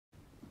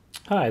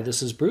Hi,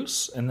 this is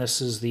Bruce, and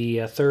this is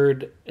the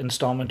third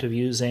installment of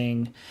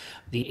using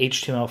the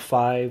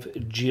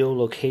HTML5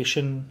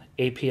 Geolocation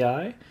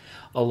API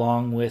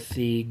along with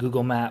the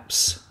Google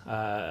Maps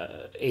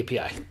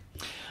API.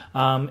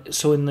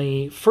 So in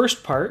the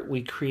first part,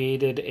 we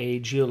created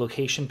a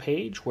geolocation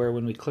page where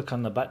when we click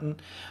on the button,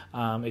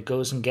 it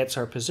goes and gets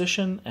our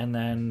position and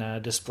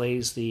then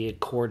displays the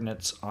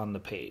coordinates on the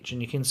page.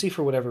 And you can see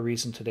for whatever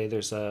reason today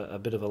there's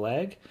a bit of a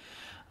lag.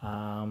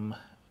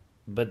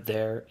 But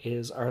there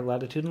is our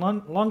latitude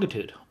and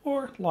longitude,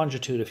 or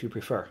longitude if you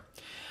prefer.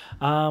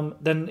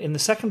 Then in the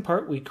second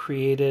part, we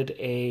created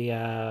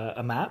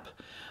a map.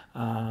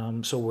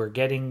 So we're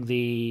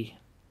getting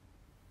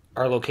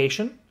our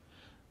location,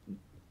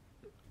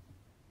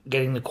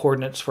 getting the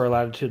coordinates for our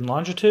latitude and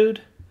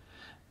longitude,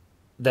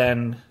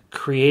 then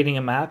creating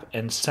a map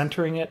and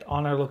centering it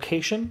on our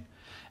location,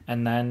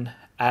 and then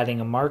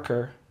adding a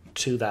marker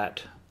to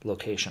that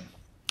location.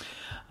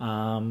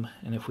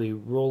 And if we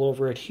roll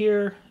over it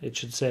here, it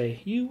should say,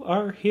 "You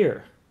are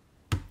here."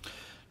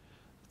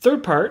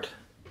 Third part,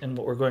 and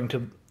what we're going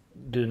to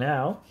do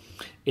now,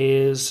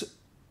 is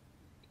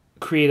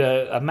create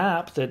a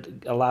map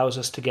that allows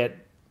us to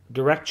get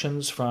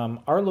directions from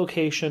our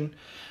location,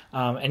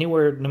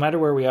 anywhere, no matter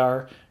where we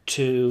are,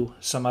 to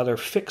some other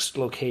fixed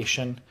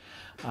location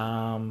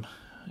on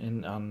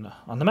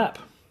the map.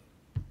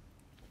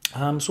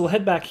 So we'll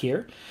head back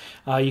here.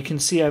 You can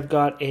see I've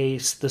got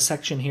the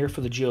section here for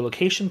the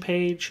geolocation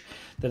page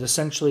that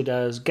essentially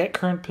does get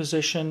current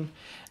position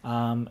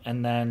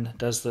and then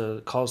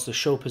calls the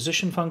show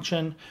position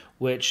function,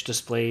 which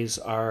displays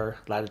our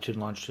latitude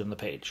and longitude on the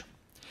page.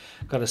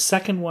 Got a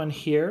second one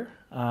here,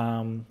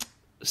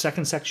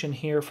 second section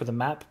here for the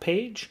map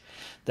page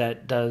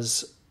that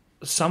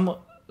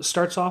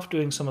starts off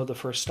doing some of the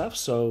first stuff,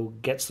 so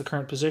gets the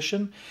current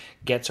position,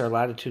 gets our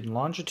latitude and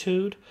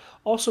longitude,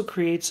 also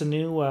creates a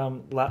new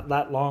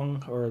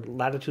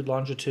latitude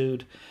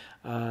longitude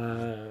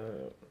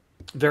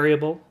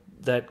variable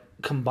that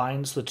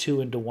combines the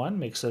two into one,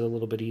 makes it a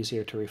little bit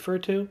easier to refer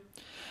to.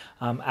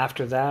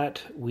 After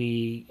that,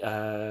 we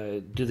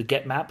do the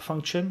get map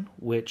function,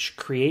 which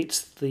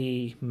creates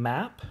the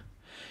map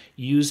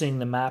using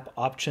the map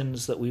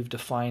options that we've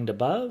defined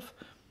above.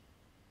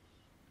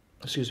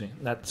 So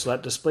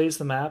that displays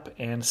the map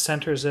and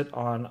centers it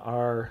on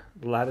our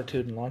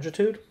latitude and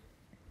longitude.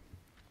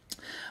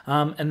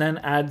 And then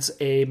adds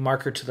a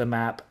marker to the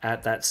map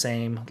at that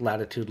same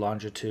latitude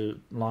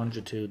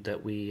longitude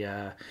that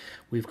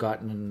we've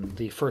gotten in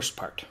the first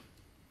part.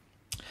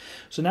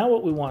 So now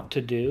what we want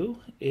to do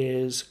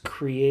is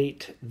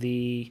create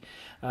a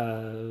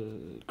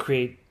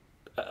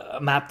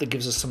map that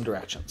gives us some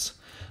directions.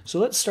 So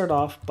let's start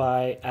off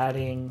by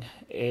adding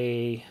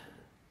a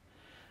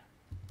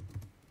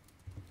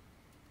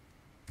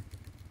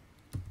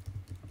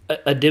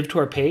div to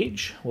our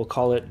page. We'll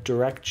call it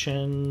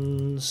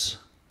directions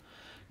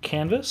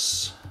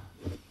canvas.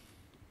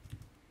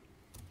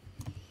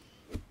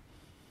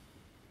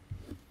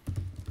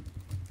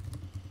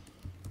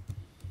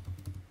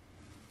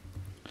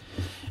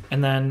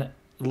 And then,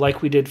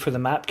 like we did for the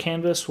map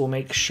canvas, we'll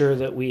make sure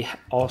that we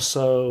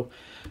also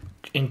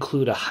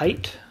include a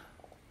height.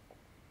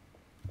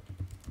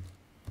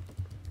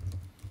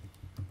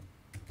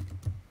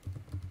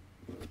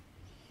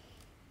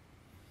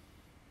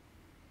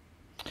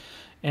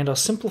 And I'll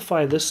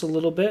simplify this a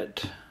little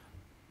bit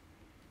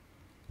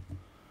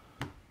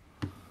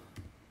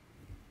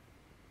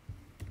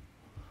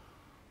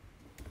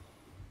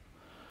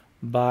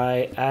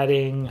by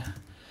adding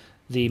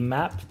the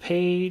map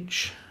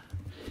page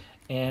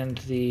and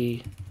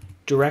the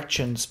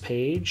directions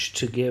page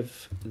to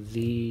give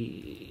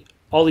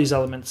all these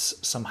elements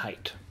some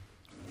height,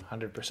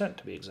 100%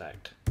 to be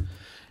exact.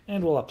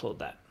 And we'll upload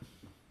that.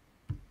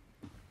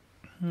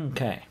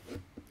 Okay.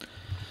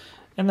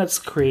 And let's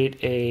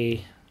create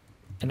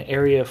an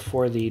area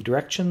for the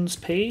directions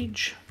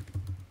page.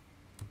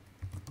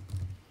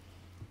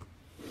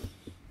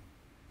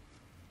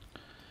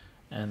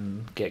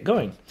 And get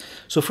going.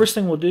 So first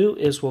thing we'll do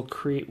is we'll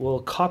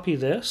copy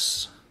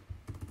this.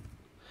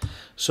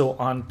 So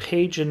on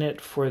page init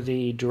for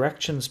the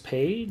directions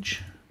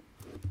page,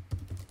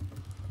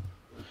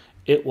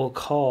 it will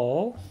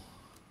call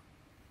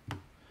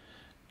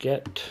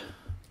get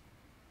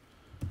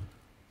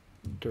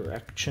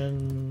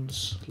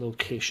directions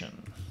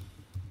location.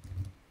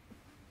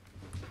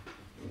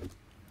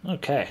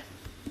 Okay.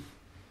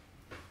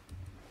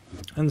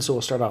 And so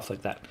we'll start off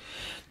like that.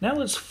 Now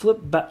let's flip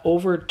back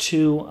over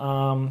to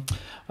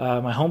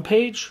my home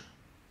page.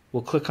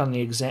 We'll click on the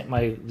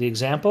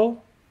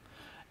example,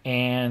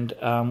 and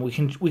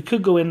we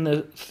could go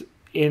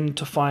in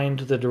to find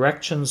the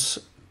directions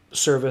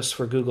service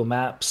for Google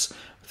Maps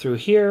through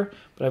here,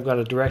 but I've got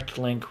a direct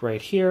link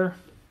right here.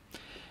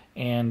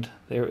 And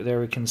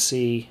there we can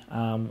see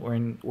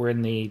we're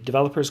in the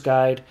developer's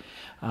guide,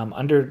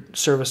 under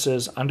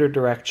services, under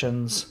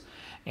directions,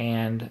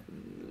 and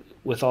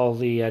with all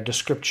the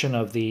description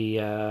of the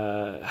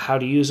how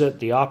to use it,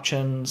 the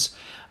options,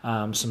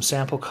 some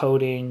sample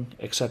coding,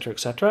 etc.,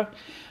 etc.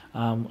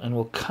 And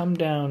we'll come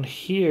down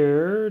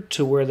here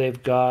to where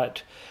they've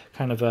got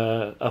kind of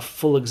a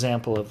full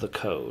example of the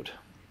code.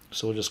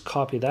 So we'll just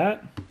copy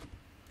that.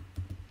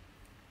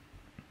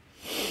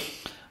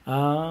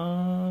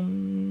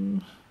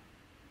 And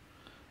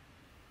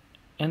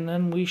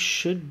then we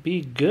should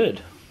be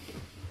good.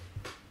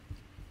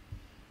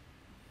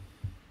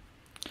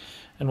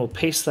 And we'll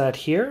paste that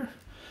here.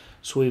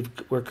 So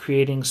we're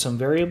creating some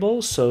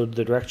variables. So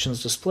the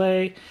directions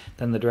display,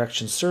 then the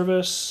directions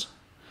service,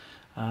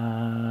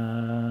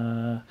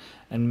 and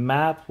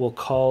map, we'll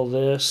call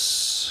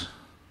this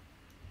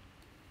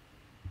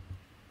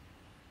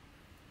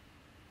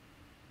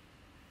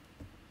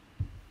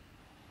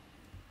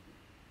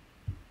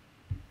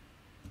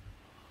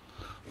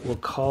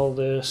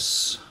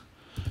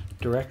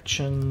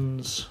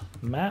directions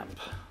map.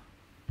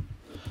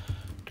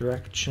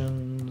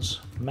 Directions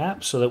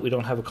map, so that we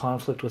don't have a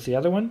conflict with the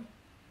other one.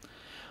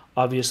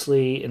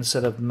 Obviously,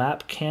 instead of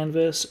map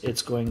canvas,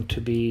 it's going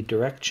to be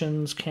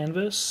directions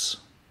canvas.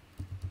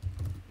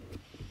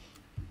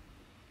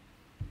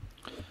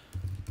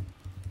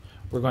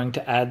 We're going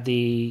to add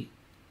we're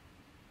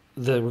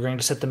going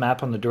to set the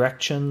map on the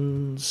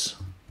directions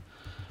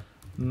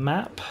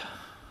map.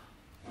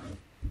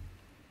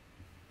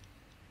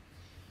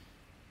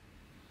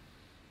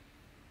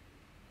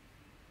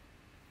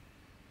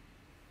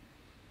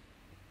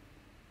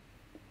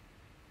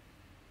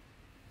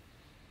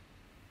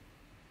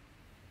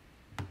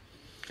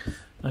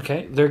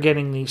 Okay, they're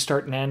getting the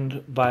start and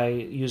end by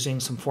using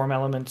some form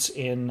elements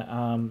in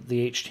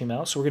the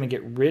HTML. So we're going to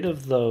get rid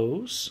of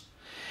those.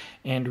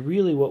 And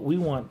really what we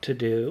want to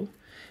do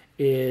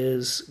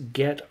is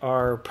get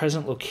our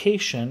present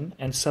location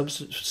and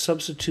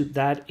substitute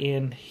that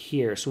in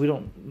here. So we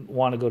don't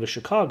want to go to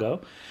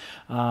Chicago.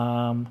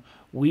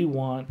 We don't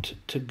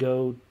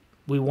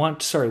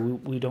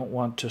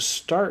want to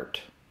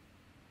start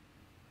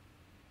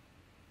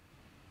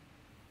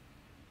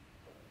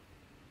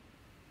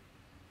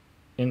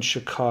in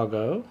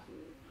Chicago.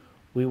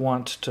 We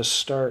want to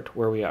start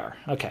where we are.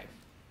 Okay.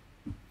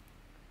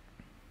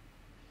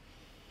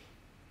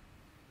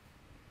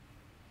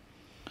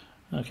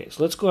 Okay,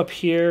 so let's go up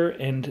here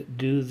and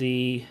do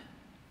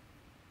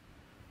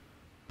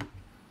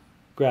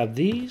grab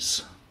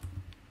these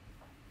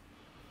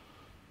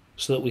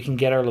so that we can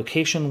get our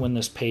location when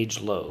this page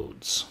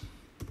loads.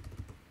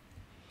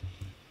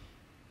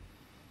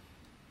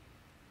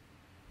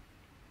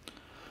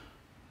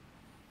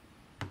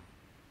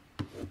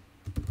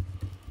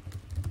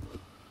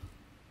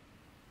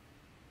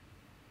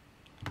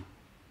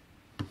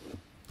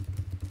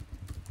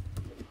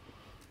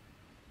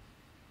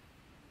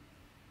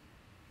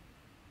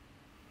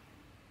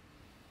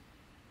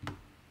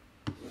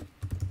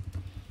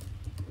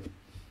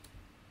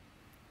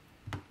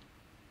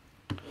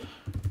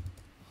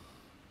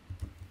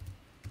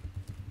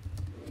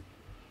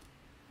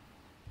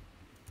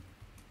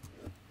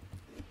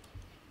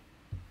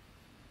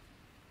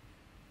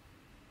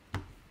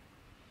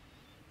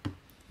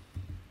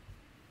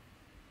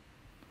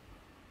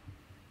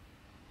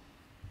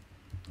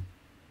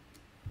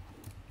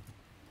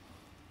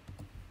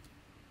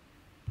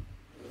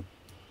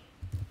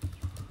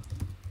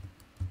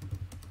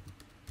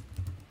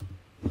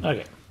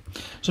 Okay,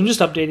 so I'm just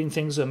updating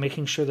things,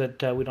 making sure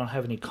that we don't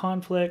have any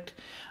conflict.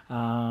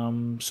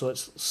 So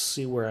let's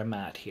see where I'm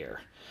at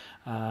here.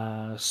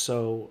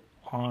 So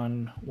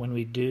when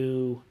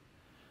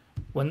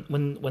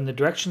the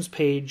directions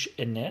page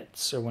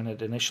inits, or when it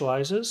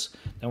initializes,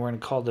 then we're going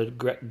to call the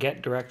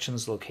get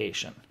directions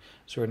location.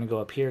 So we're going to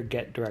go up here,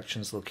 get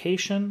directions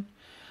location,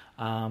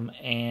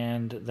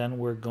 and then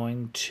we're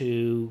going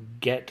to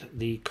get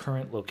the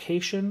current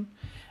location,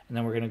 and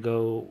then we're going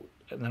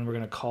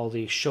to call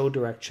the show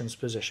directions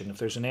position. If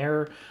there's an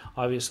error,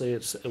 obviously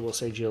it will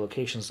say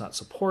geolocation is not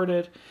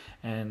supported,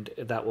 and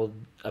that will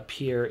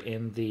appear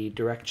in the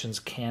directions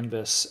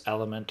canvas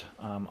element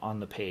on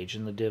the page,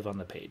 in the div on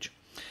the page.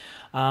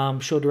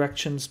 Show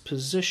directions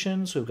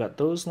positions, we've got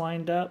those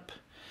lined up,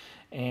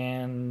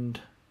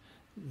 and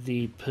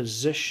the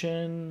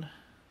position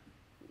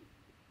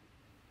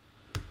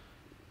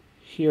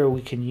here,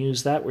 we can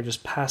use that. We're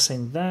just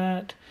passing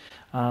that.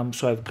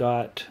 So I've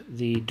got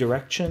the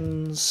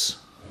directions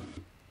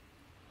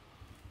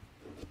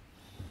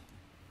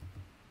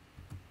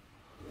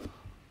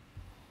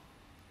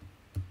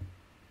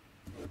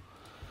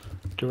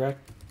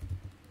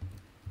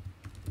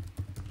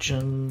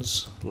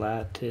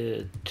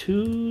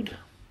latitude.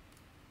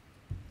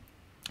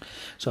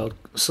 So I'll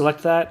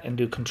select that and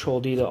do Control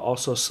D to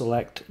also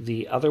select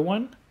the other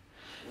one,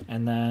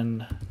 and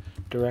then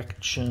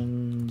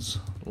directions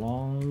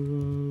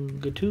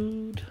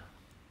longitude,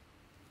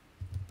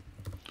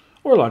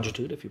 or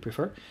longitude if you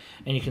prefer,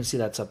 and you can see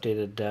that's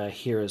updated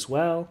here as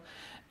well.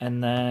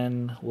 And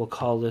then we'll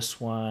call this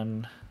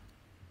one,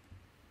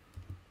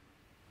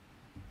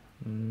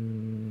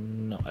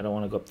 no, I don't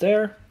want to go up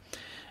there.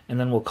 And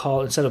then we'll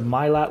call, instead of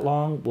my lat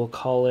long, we'll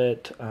call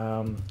it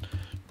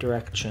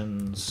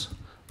directions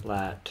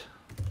lat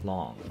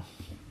long.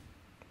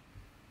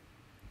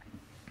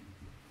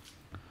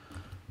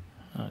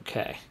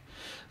 Okay,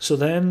 So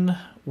then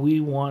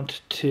we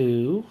want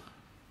to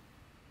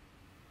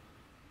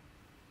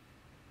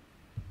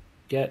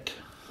get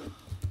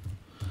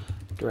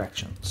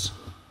directions.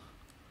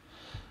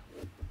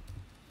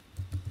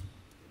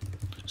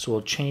 So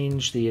we'll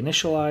change the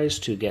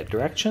initialize to get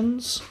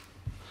directions.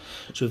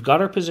 So we've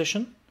got our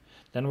position.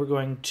 Then we're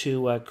going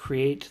to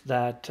create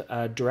that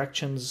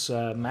directions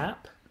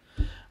map.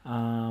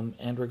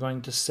 And we're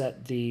going to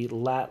set the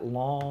lat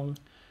long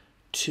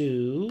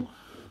to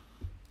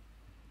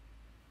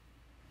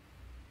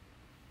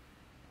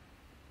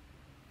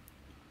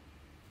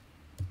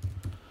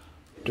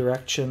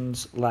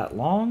directions lat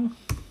long.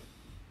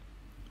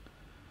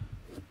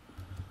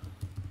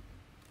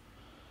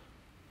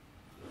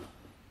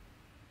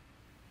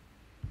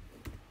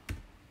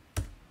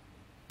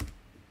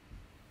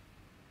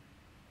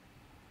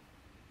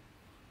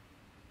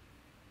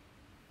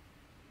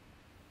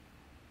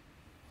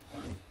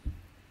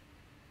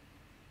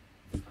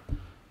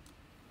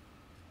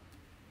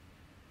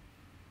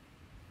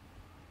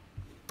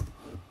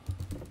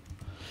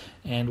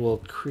 And we'll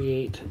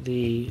create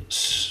the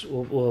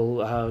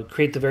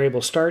create the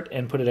variable start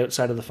and put it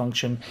outside of the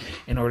function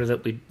in order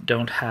that we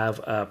don't have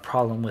a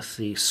problem with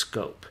the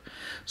scope.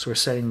 So we're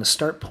setting the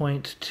start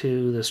point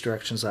to this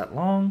directions that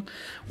long.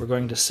 We're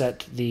going to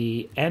set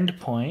the end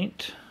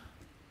point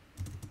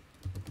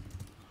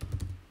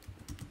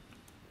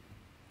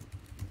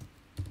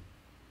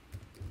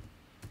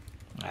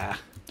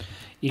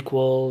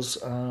equals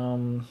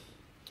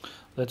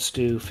let's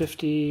do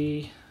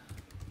 50.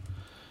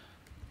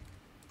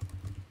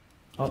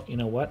 Oh, you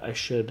know what?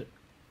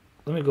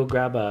 Let me go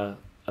grab a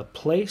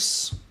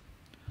place.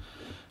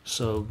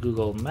 So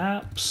Google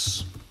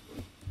Maps.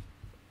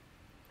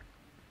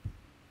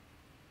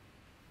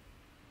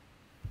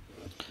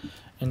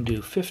 And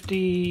do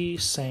 50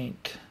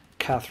 St.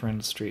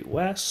 Catherine Street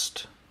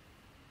West.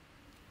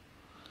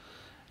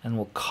 And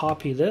we'll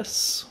copy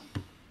this.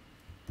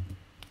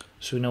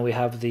 So we know we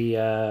have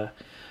the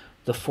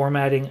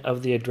formatting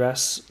of the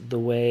address the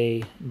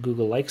way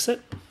Google likes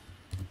it.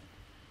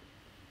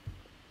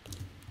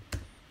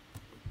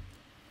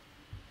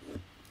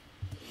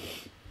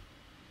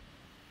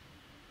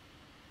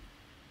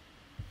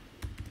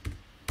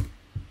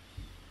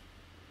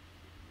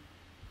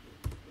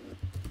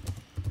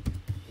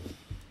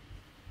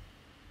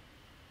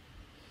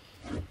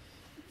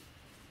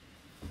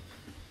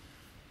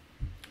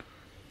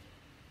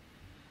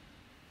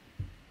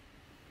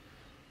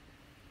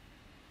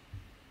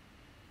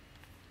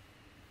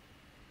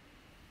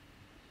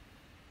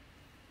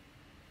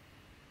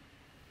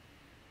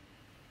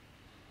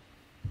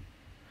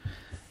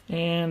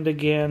 And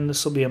again,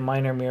 this will be a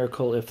minor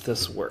miracle if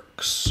this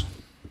works.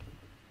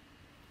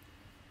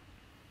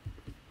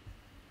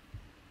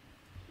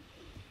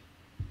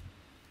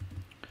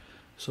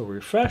 So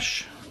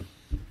refresh.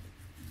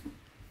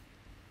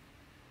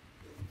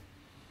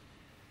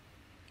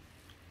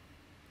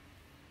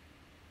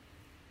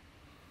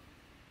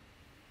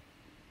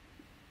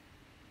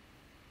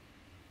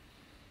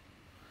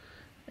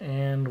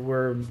 And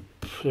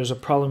there's a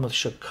problem with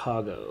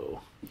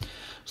Chicago.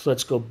 So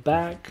let's go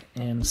back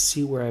and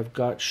see where I've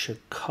got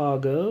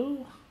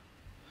Chicago.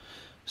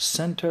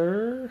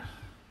 Center.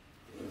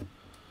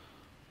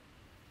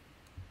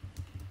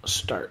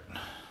 Start.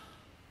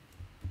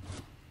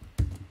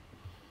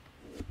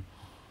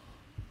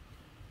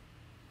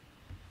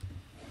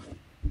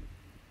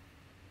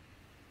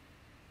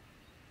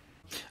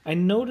 I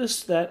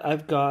noticed that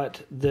I've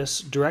got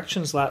this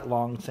directions lat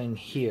long thing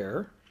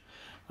here,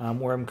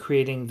 where I'm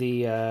creating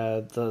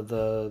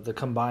the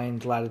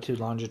combined latitude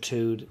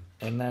longitude,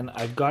 and then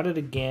I've got it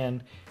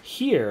again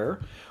here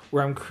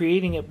where I'm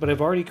creating it, but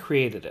I've already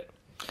created it.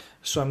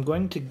 So I'm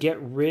going to get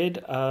rid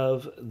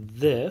of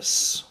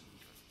this,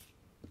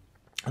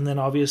 and then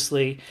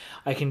obviously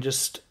I can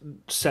just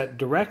set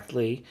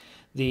directly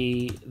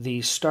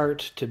the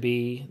start to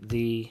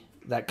be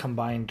that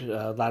combined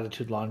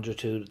latitude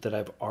longitude that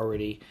I've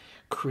already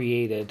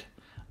created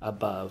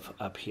above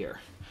up here.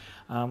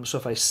 So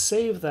if I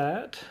save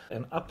that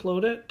and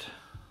upload it,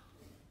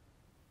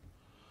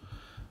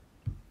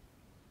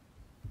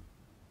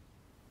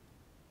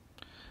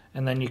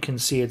 and then you can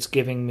see it's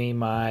giving me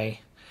my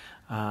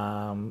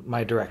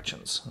my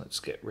directions. Let's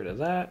get rid of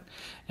that.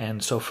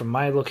 And so from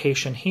my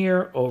location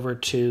here over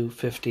to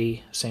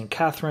 50 St.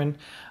 Catherine,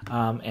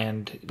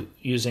 and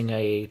using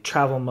a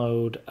travel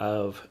mode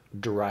of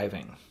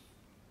driving.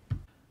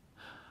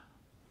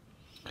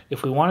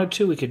 If we wanted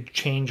to, we could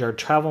change our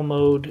travel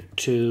mode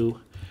to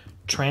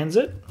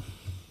transit.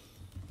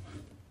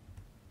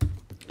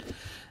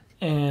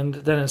 And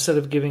then instead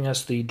of giving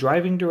us the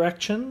driving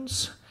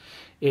directions,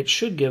 it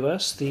should give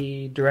us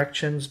the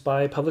directions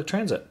by public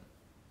transit.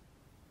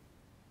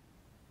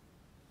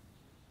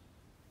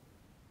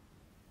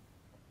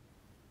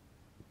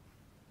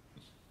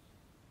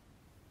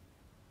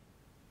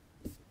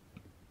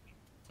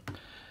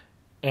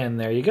 And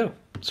there you go.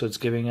 So it's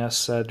giving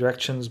us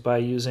directions by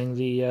using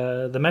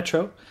the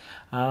metro,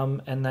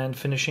 and then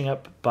finishing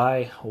up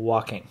by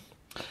walking.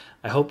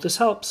 I hope this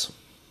helps.